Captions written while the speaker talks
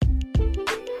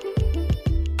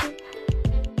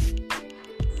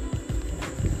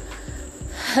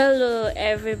Hello,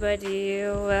 everybody.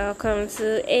 Welcome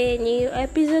to a new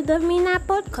episode of Mina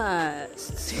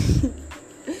Podcast.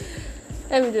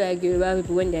 Let me do like Yoruba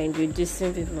people when they're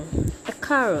introducing people. A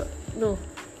carrot, no,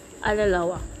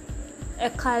 alelawa. A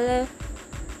kale,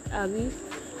 abi.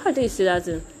 How do you say that?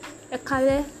 A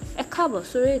kale, a carbo.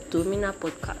 Sorry, to Mina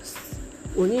Podcast.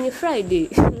 Only Friday.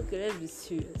 Okay, let's be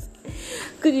serious.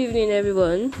 Good evening,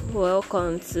 everyone.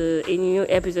 Welcome to a new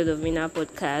episode of Mina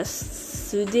Podcast.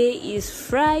 Today is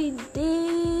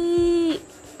Friday.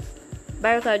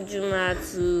 Baraka Juma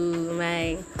to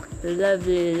my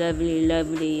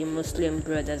lovely Muslim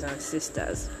brothers and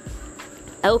sisters.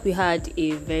 I hope you had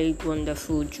a very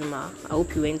wonderful Juma. I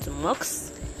hope you went to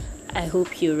mosque. I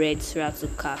hope you read Surah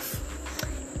Al-Kahf.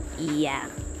 Yeah.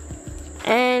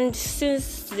 And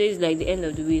since today is like the end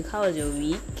of the week, how was your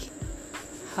week?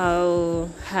 How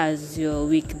has your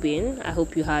week been? I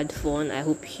hope you had fun. I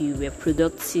hope you were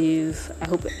productive. I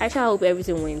hope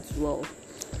everything went well.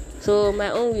 So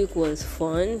my own week was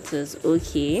fun. It was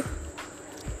okay.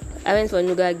 I went for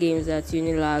Nuga Games at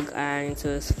Unilag and it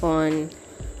was fun.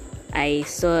 I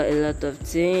saw a lot of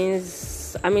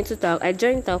things. I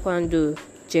joined Taekwondo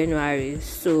January,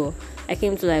 so I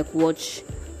came to watch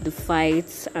the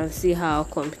fights and see how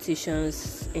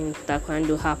competitions in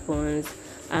Taekwondo happens.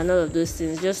 And all of those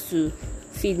things, just to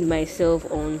feed myself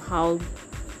on how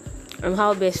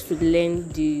best to learn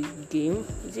the game.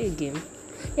 Is it a game?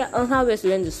 Yeah, on how best to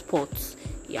learn the sports.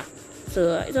 Yeah.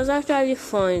 So it was actually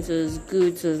fun. It was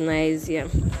good. It was nice. Yeah.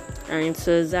 And it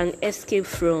was an escape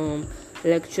from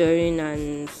lecturing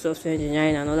and software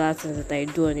engineering and all that things that I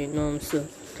do on the norm. So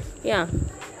yeah,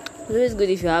 it's always good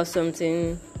if you have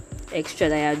something extra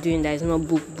that you're doing that is not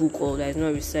book or that is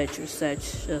not research.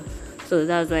 So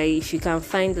that's why if you can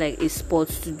find a sport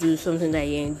to do, something that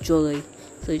you enjoy,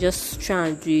 so just try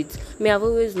and do it. I've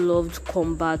always loved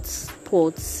combat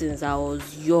sports since I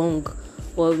was young.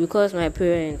 Well, because my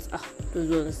parents, those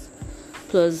ones.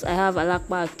 Plus, I have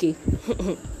Alakpa Ake.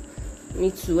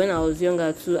 Me too, when I was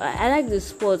younger too. I like the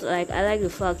sport, I like the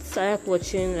fact, I like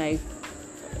watching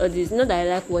all this. Not that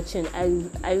I like watching,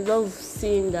 I love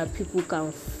seeing that people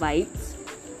can fight.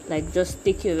 Just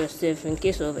take care of yourself in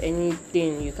case of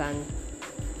anything, you can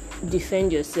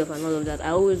defend yourself and all of that. I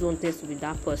always wanted to be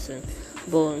that person,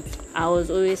 but I was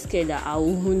always scared that I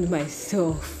would wound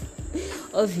myself.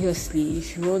 Obviously,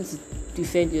 if you want to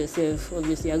defend yourself,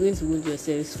 obviously you're going to wound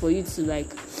yourself. It's for you to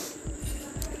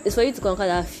conquer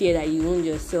that fear that you wound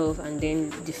yourself and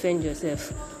then defend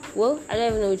yourself. Well, I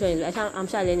don't even know which one is. I'm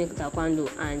sure learning Taekwondo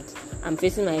and I'm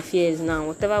facing my fears now.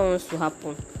 Whatever wants to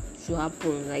happen should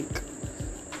happen.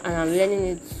 And I'm learning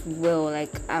it well.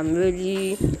 I'm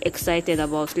really excited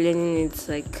about learning it.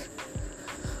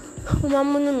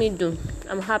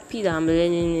 I'm happy that I'm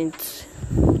learning it.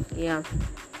 Yeah,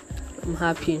 I'm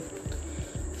happy.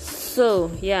 So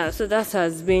that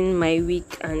has been my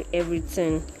week and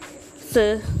everything.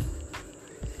 So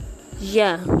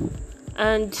yeah,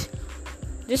 and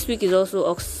this week is also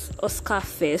Oscar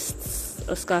Fest.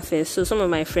 So some of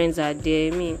my friends are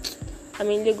there. I'm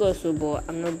in Lagos, but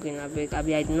I'm not going to break. I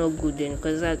did not go then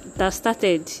because that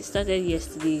started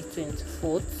yesterday,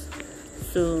 24th.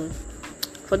 So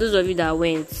for those of you that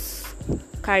went,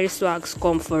 carry swags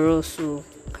come for us.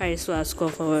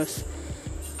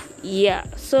 Yeah.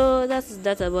 So that's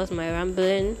that about my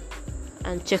rambling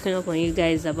and checking up on you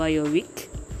guys about your week.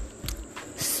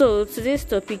 So today's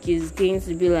topic is going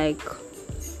to be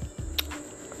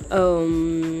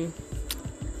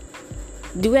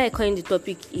the way I coined the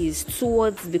topic is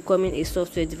towards becoming a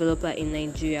software developer in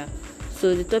Nigeria.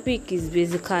 So the topic is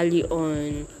basically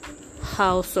on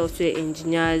how software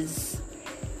engineers,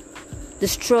 the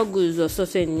struggles of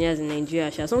software engineers in Nigeria,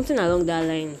 something along that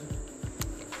line.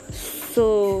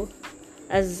 So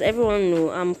as everyone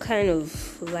knows, I'm kind of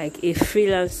a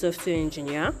freelance software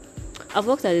engineer. I've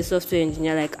worked as a software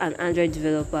engineer, an Android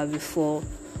developer before,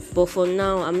 but for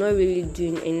now I'm not really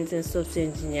doing anything software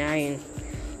engineering.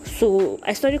 So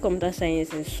I studied computer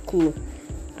science in school,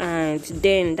 and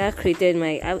then that created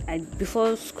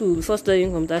before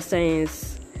studying computer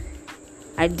science,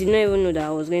 I did not even know that I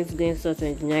was going to go into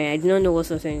software engineering. I did not know what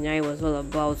software engineering was all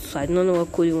about, so I did not know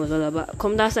what coding was all about.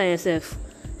 Computer science itself.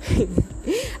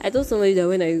 I told somebody that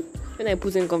when I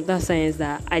put in computer science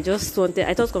that I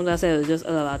thought computer science was just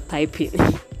all about typing.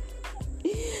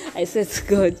 I said to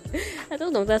God, I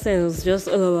thought computer science was just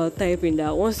all about typing,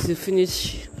 that once you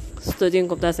finish studying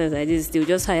computer science like this, they'll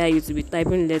just hire you to be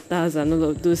typing letters and all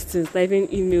of those things, typing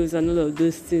emails and all of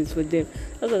those things for them.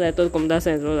 That's what I thought computer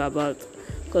science was all about.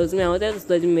 Because I wanted to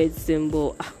study medicine,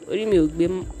 but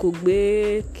could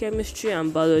be chemistry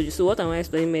and biology. So what am I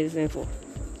studying medicine for?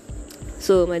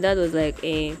 So my dad was like,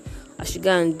 I should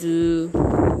go and do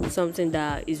something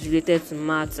that is related to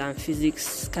maths and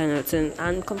physics kind of thing.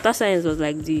 And computer science was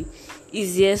like the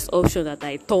easiest option that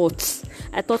I thought.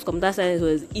 I thought computer science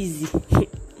was easy.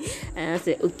 And I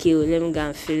said, okay, well, let me go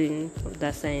and fill in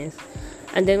computer science.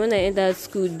 And then when I entered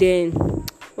school, then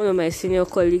one of my senior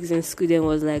colleagues in school then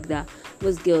was like that.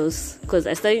 Most girls, because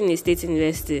I studied in a state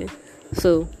university,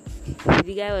 so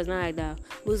the guy was not like that.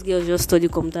 Most girls just study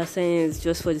computer science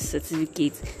just for the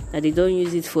certificate, that they don't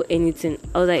use it for anything.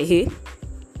 I was like, hey,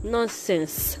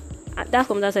 nonsense. That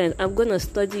computer science, I'm gonna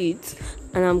study it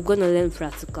and I'm gonna learn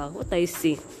practical. What are you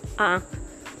saying?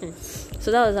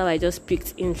 So that was how I just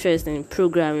picked interest in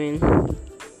programming.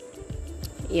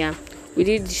 Yeah,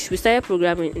 we started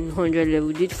programming in 100 level.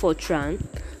 We did Fortran,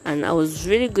 and I was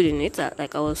really good in it.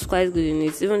 I was quite good in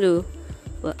it, even though,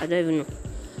 well, I don't even know.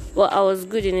 Well, I was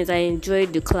good in it. I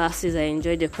enjoyed the classes. I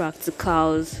enjoyed the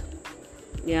practicals.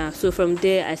 Yeah, so from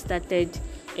there I started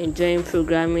enjoying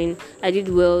programming. I did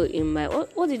well in my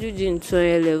what did we do in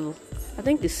 20 level? I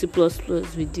think the C++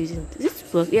 we did. Is it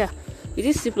C++? Yeah, we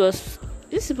did C++. Is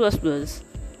it C++?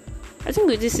 I think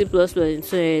we did C++ in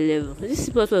 20 level. Is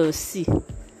it C++ or C?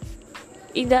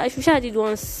 Either I wish I did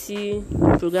one C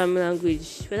programming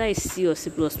language, whether it's C or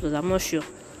C++, I'm not sure.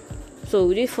 So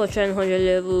we did Fortran 100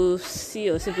 level, C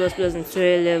or C++ in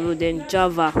 20 level, then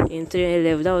Java in 20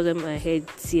 level. That was when my head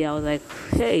C. I was like,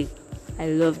 hey, I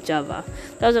love Java.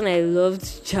 That was when I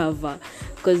loved Java,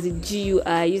 because the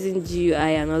GUI, using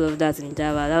GUI and all of that in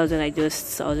Java, that was when I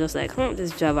was just like,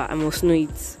 this Java, I must know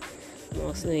it.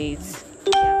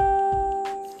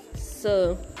 Yeah.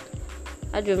 So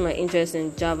I drove my interest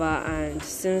in Java, and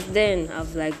since then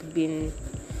I've been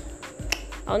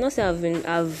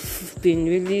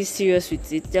really serious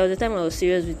with it. There was a time I was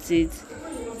serious with it,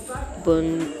 but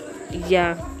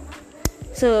yeah.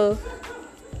 So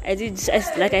I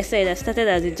started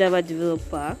as a Java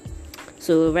developer,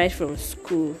 so right from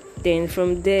school. Then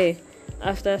from there,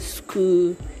 after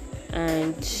school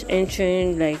and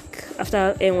entering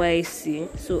after NYSC,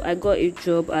 so I got a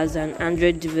job as an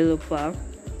Android developer.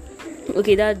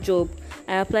 Okay, that job,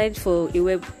 I applied for a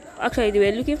web. Actually, they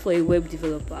were looking for a web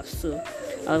developer, so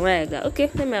I was like that. Okay,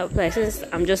 let me apply since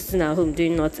I'm just sitting at home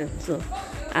doing nothing. So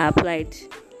I applied.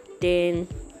 Then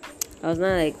I was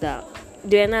not like that.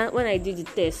 When I did the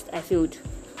test, I failed.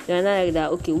 They were not like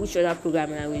that. Okay, which other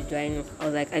programming language do I know? I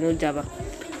was like, I know Java,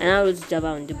 and I wrote Java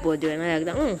on the board. They were not like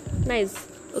that. Nice.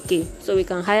 Okay, so we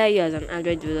can hire you as an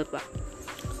Android developer.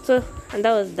 So, and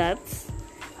that was that.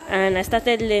 And I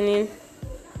started learning.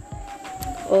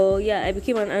 I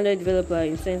became an Android developer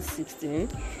in 2016.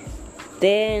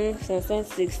 Then, since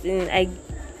 2016, I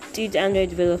did Android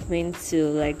development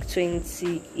till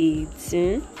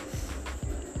 2018.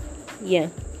 Yeah,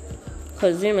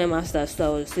 because during my master's, so I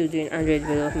was still doing Android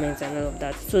development and all of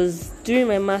that. So, it was during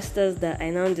my master's that I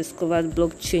now discovered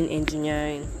blockchain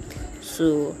engineering.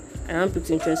 So, I now picked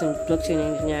interest in blockchain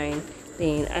engineering.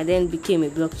 Then, I became a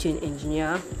blockchain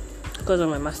engineer because of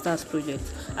my master's project.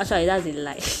 Actually, that's a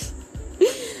lie.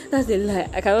 That's a lie.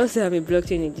 I cannot say I'm a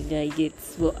blockchain engineer yet,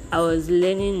 but I was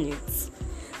learning it.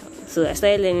 So I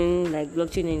started learning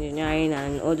blockchain engineering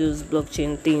and all those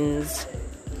blockchain things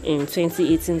in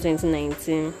 2018,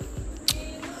 2019.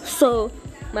 So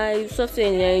my software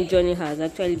engineering journey has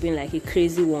actually been a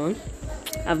crazy one.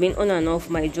 I've been on and off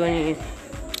my journey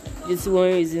due to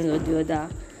one reason or the other.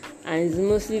 And it's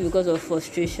mostly because of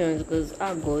frustrations, because,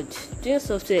 God, doing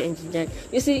software engineering,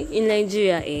 you see, in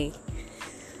Nigeria,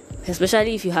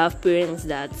 especially if you have parents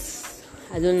that,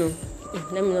 I don't know,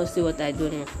 let me not say what I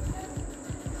don't know.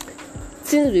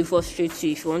 Things will frustrate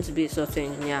you if you want to be a software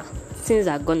engineer. Things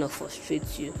are gonna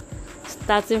frustrate you,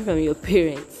 starting from your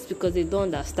parents, because they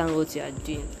don't understand what you are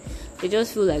doing. They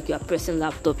just feel like you are pressing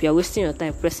laptop. You are wasting your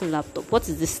time pressing laptop. What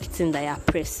is this thing that you are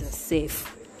pressing?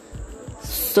 Safe.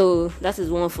 So that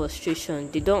is one frustration.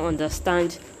 They don't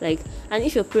understand, and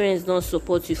if your parents don't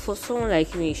support you, for someone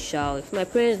like me, if my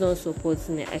parents don't support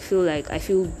me, I feel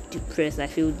depressed, I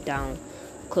feel down,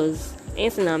 because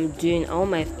anything I'm doing, I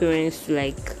want my parents to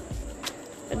I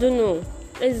don't know,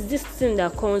 there's this thing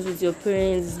that comes with your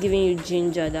parents giving you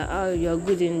ginger that you're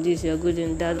good in this, you're good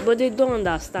in that, but they don't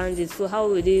understand it. So how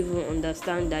will they even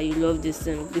understand that you love this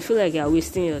thing? They feel like you're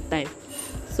wasting your time.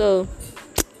 So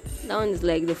that one is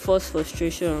the first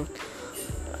frustration.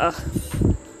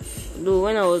 Though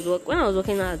when I was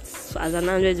working as an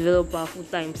Android developer full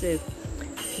time, they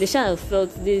saw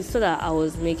that I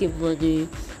was making money.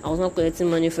 I was not collecting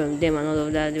money from them and all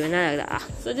of that. They were not like that.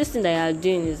 So this thing that you are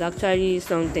doing is actually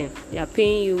something. They are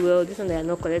paying you well. This one they are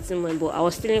not collecting money, but I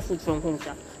was stealing food from home,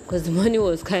 because the money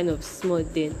was kind of small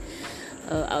then.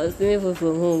 I was doing food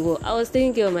from home, but I was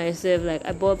taking care of myself. Like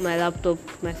I bought my laptop,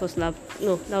 my first laptop.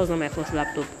 No, that was not my first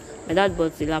laptop. My dad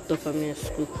bought the laptop for me in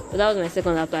school, but that was my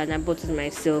second laptop, and I bought it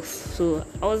myself. So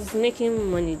I was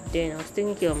making money then. I was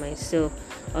taking care of myself.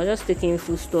 I was just taking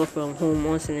food stuff from home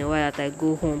once in a while that I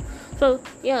go home. So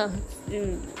yeah,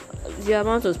 the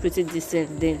amount was pretty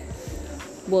decent then.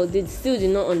 But they still did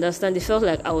not understand. They felt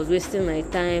like I was wasting my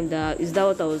time. That is that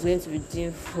what I was going to be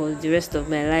doing for the rest of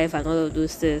my life and all of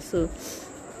those things. So,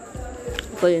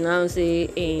 but you now say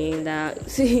that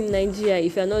see in Nigeria,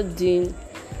 if you're not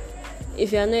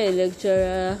a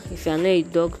lecturer, if you're not a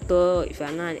doctor, if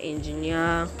you're not an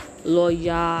engineer,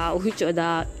 lawyer,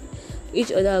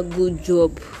 each other good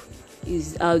job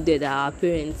is out there that our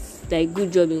parents, like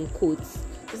good job in quotes.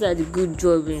 These are the good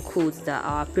job in quotes that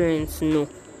our parents know.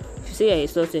 If you say you're a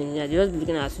software engineer, they're just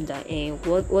looking at you that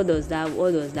what does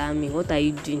that mean? What are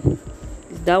you doing?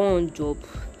 Is that one job?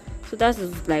 So that's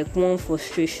like one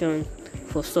frustration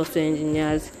for software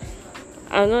engineers.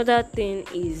 Another thing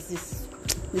is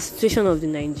the situation of the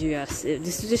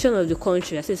situation of the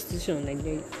country. I say situation of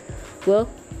Nigeria. Well,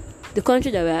 the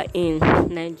country that we are in,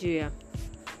 Nigeria.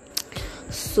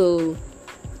 So,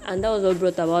 and that was what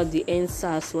brought about the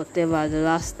NSAS, whatever, the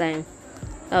last time.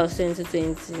 That was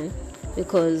 2020.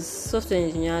 Because software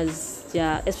engineers,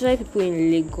 yeah, especially people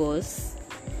in Lagos.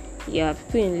 Yeah,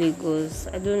 people in Lagos,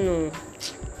 I don't know.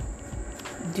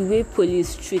 The way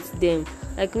police treat them.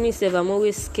 Like me, I'm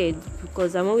always scared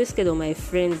because I'm always scared of my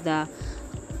friends that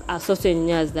are software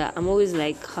engineers that I'm always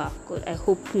like, God, I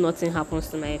hope nothing happens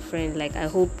to my friend. Like, I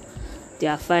hope they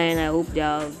are fine. I hope they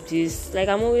are this. Like,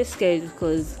 I'm always scared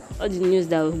because all the news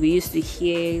that we used to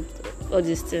hear, all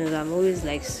these things, I'm always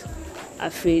like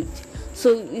afraid.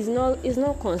 So it's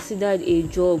not considered a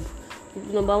job.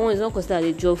 Number one, it's not considered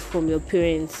a job from your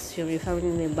parents, from your family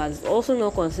members. It's also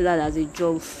not considered as a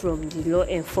job from the law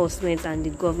enforcement and the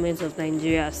government of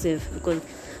Nigeria itself, because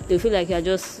they feel like you're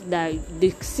just that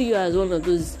they see you as one of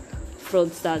those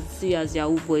fraudsters, see you as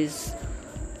Yahoo boys.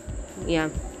 Yeah,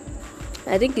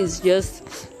 I think it's just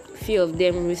few of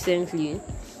them recently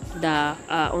that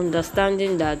are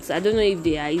understanding that. I don't know if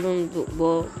they are even,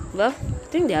 well, I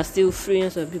think they are still freeing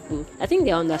some people. I think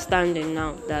they are understanding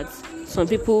now that some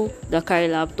people that carry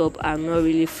laptop are not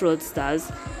really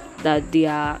fraudsters, that they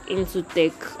are into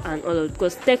tech and all of,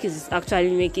 because tech is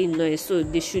actually making noise, so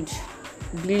they should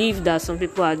believe that some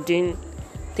people are doing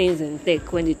things in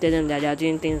tech when they tell them that they are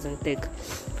doing things in tech.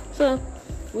 So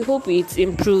we hope it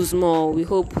improves more. We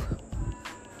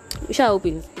shall hope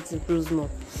it improves more.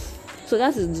 So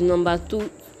that is the number 2.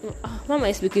 Why am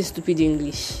I speaking stupid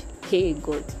English? Hey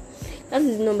God. That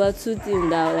is the number 2 thing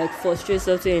that like frustrates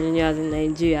software engineers in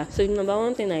Nigeria. So the number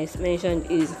 1 thing I mentioned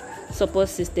is support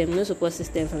system. No support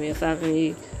system from your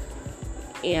family.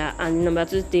 Yeah, and the number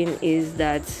 2 thing is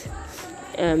that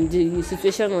the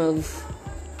situation of,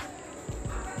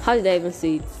 how did I even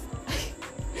say it?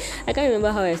 I can't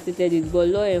remember how I stated it, but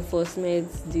law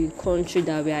enforcement, the country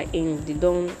that we are in, they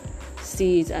don't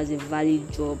see it as a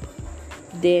valid job.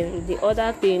 Then the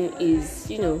other thing is,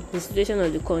 the situation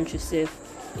of the country itself.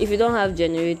 If you don't have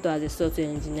generator as a software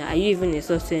engineer, are you even a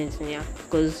software engineer?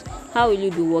 Because how will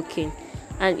you be working?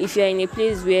 And if you're in a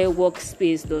place where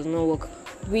workspace does not work,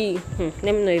 let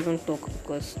me not even talk,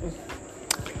 because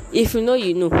if you know,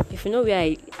 if you know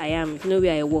where I am, if you know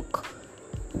where I work,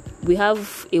 we have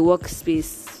a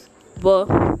workspace, but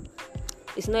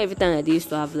it's not every time that they used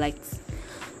to have lights.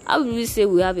 How would we say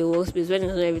we have a workspace when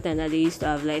it's not every time that they used to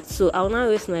have lights? So I'll now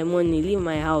waste my money, leave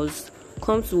my house,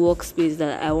 come to workspace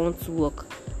that I want to work,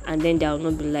 and then there will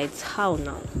not be lights. How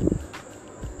now?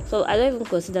 So I don't even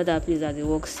consider that place as a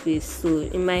workspace. So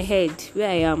in my head, where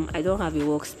I am, I don't have a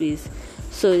workspace.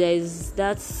 So there is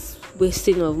that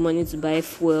wasting of money to buy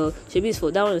fuel. Maybe it's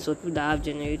for that one is for people that have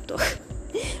generator.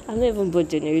 I've not even bought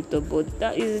generator, but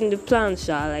that is in the plan,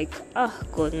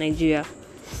 God, Nigeria.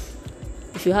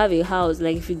 If you have a house,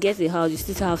 like if you get a house, you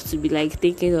still have to be like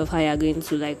thinking of how you're going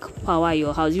to like power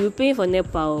your house. You pay for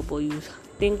net power, but you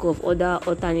think of other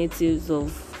alternatives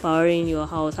of powering your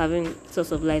house, having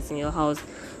source of lights in your house,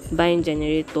 buying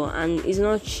generator, and it's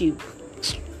not cheap.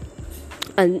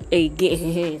 And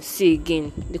again,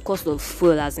 the cost of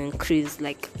fuel has increased,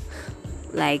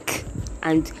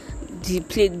 and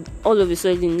all of a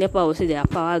sudden NEPA will say their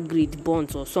power grid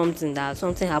burnt or something, that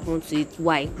something happened to it.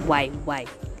 Why?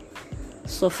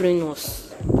 Suffering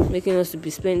us, making us to be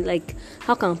spent. Like,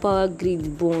 how can power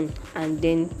grid burn and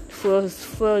then fuel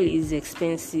is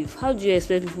expensive? How do you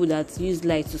expect people that use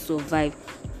light to survive?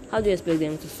 How do you expect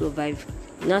them to survive?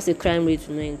 Now the crime rate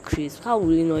will not increase. How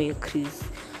will it not increase?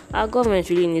 Our government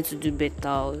really need to do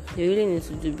better. They really need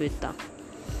to do better.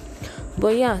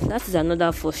 But yeah, that is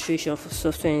another frustration for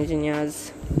software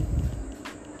engineers.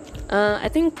 I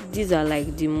think these are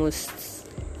like the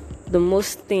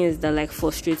most things that like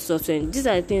frustrate software. These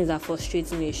are the things that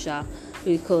frustrate me,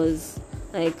 because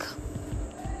like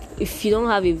if you don't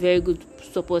have a very good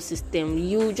support system,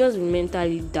 you just be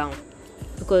mentally down.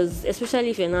 Because especially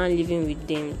if you're not living with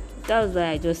them, that's why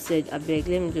I just said, I beg,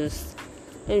 let me just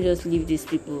leave these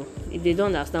people. If they don't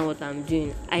understand what I'm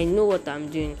doing, I know what I'm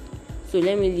doing, so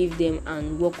let me leave them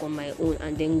and work on my own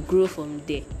and then grow from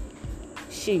there.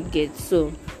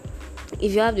 So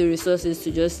if you have the resources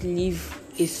to just leave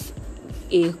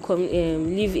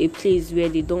leave a place where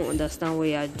they don't understand what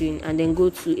you are doing and then go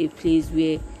to a place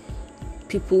where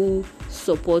people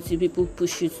support you, people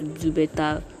push you to do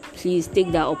better, please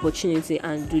take that opportunity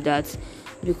and do that.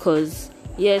 Because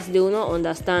yes, they will not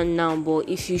understand now, but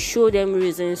if you show them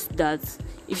reasons that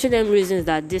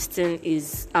this thing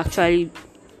is actually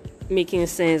making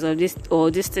sense, or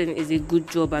this thing is a good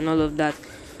job and all of that,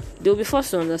 they'll be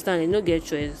forced to understand. They don't get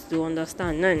choice, they'll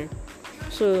understand none.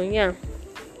 So yeah.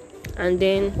 And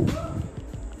then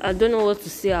I don't know what to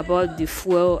say about the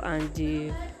fuel and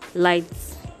the light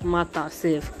matter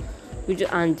self,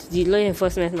 and the law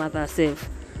enforcement matter self.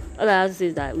 All I have to say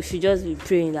is that we should just be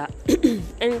praying that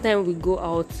anytime we go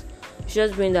out, we should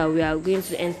just praying that we are going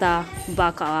to enter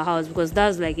back our house, because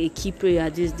that's like a key prayer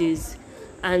these days.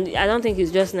 And I don't think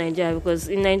it's just Nigeria, because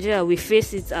in Nigeria we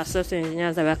face it as software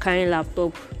engineers that we are carrying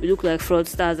laptop, we look like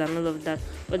fraudsters and all of that.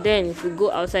 But then if we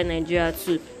go outside Nigeria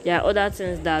too, there are other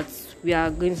things that we are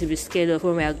going to be scared of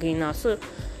when we are going out. So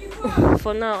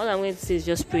for now, all I'm going to say is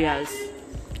just prayers.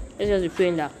 Let's just be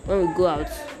praying that when we go out,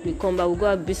 we come back, we go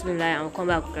out Bismillah and we come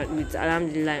back with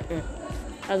Alhamdulillah.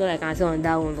 That's all I can say on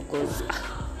that one. Because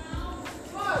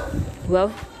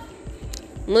well,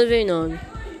 moving on.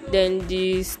 Then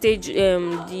the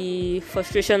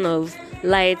frustration of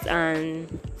light and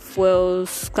fuel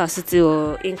scarcity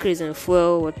or increase in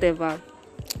fuel, whatever.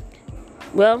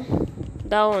 Well,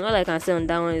 that one, all I can say on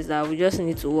that one is that we just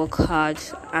need to work hard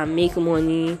and make more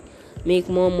money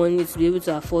to be able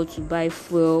to afford to buy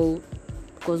fuel.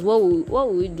 Because what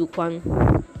will we do, Kwan?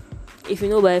 If you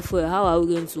don't buy fuel, how are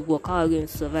we going to work? How are we going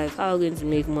to survive? How are we going to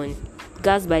make money?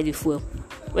 Gas buy the fuel.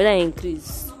 Whether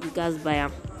increase, the gas buy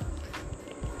them.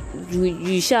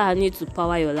 You shall need to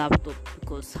power your laptop,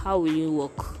 because how will you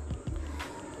work?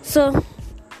 So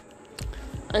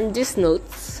on this note,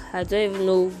 I don't even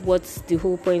know what's the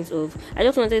whole point of. I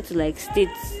just wanted to state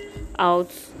out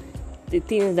the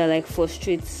things that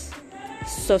frustrates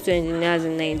software engineers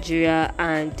in Nigeria,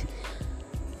 and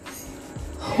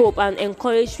hope and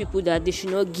encourage people that they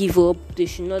should not give up. They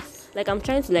should not, I'm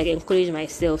trying to encourage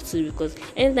myself too, because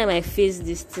anytime I face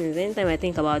these things, anytime I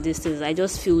think about these things, I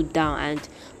just feel down, and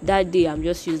that day I'm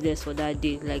just useless for that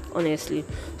day, honestly.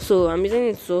 So I'm using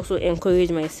it to also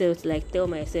encourage myself to tell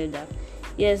myself that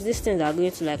yes, these things are going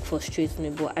to frustrate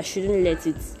me, but I shouldn't let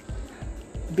it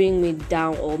bring me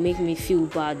down or make me feel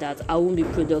bad that I won't be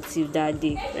productive that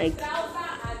day.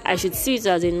 I should see it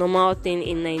as a normal thing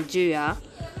in Nigeria,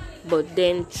 but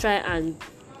then try and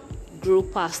grow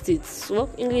past it.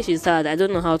 Well, English is hard, I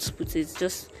don't know how to put it.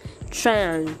 Just try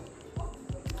and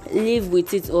live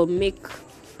with it, or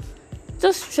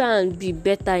just try and be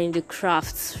better in the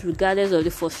craft, regardless of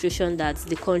the frustration that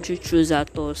the country throws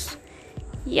at us.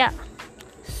 Yeah.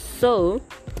 So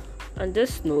on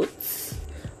this note,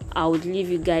 I would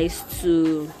leave you guys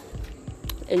to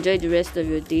enjoy the rest of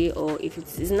your day, or if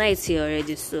it's night here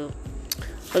already. So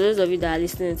for those of you that are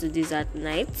listening to this at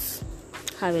night,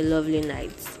 have a lovely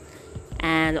night.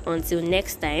 And until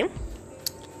next time,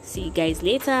 see you guys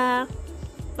later.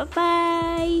 Bye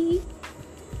bye.